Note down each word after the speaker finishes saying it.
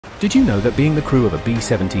Did you know that being the crew of a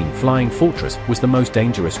B-17 Flying Fortress was the most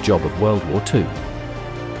dangerous job of World War II?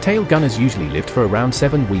 Tail gunners usually lived for around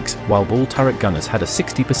 7 weeks, while ball turret gunners had a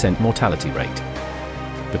 60% mortality rate.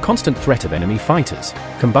 The constant threat of enemy fighters,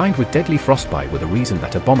 combined with deadly frostbite, were the reason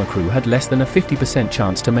that a bomber crew had less than a 50%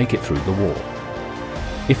 chance to make it through the war.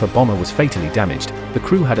 If a bomber was fatally damaged, the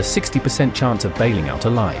crew had a 60% chance of bailing out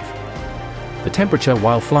alive. The temperature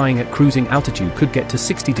while flying at cruising altitude could get to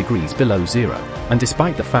 60 degrees below zero, and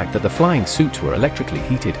despite the fact that the flying suits were electrically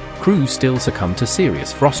heated, crews still succumbed to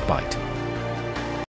serious frostbite.